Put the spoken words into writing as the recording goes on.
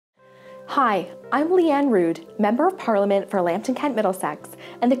Hi, I'm Leanne Rood, Member of Parliament for Lambton Kent Middlesex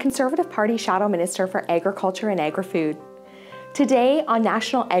and the Conservative Party Shadow Minister for Agriculture and Agri-Food. Today, on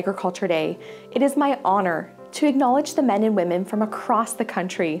National Agriculture Day, it is my honor to acknowledge the men and women from across the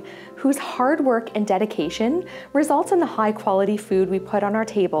country whose hard work and dedication results in the high-quality food we put on our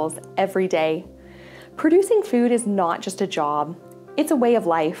tables every day. Producing food is not just a job, it's a way of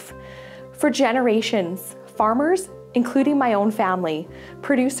life. For generations, farmers, including my own family,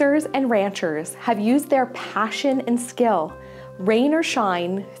 producers and ranchers have used their passion and skill, rain or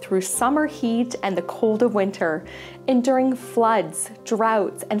shine, through summer heat and the cold of winter, enduring floods,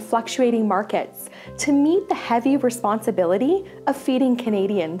 droughts, and fluctuating markets to meet the heavy responsibility of feeding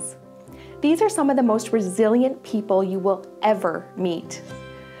Canadians. These are some of the most resilient people you will ever meet.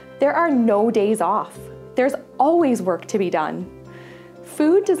 There are no days off. There's always work to be done.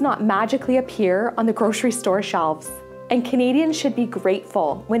 Food does not magically appear on the grocery store shelves, and Canadians should be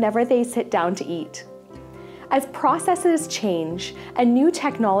grateful whenever they sit down to eat. As processes change and new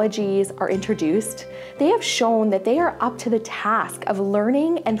technologies are introduced, they have shown that they are up to the task of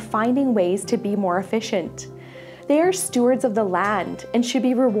learning and finding ways to be more efficient. They are stewards of the land and should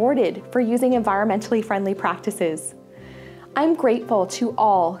be rewarded for using environmentally friendly practices. I'm grateful to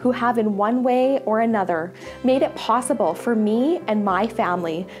all who have in one way or another made it possible for me and my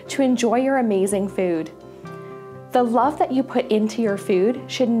family to enjoy your amazing food. The love that you put into your food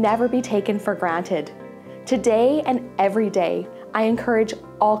should never be taken for granted. Today and every day, I encourage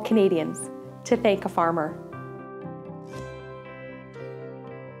all Canadians to thank a farmer.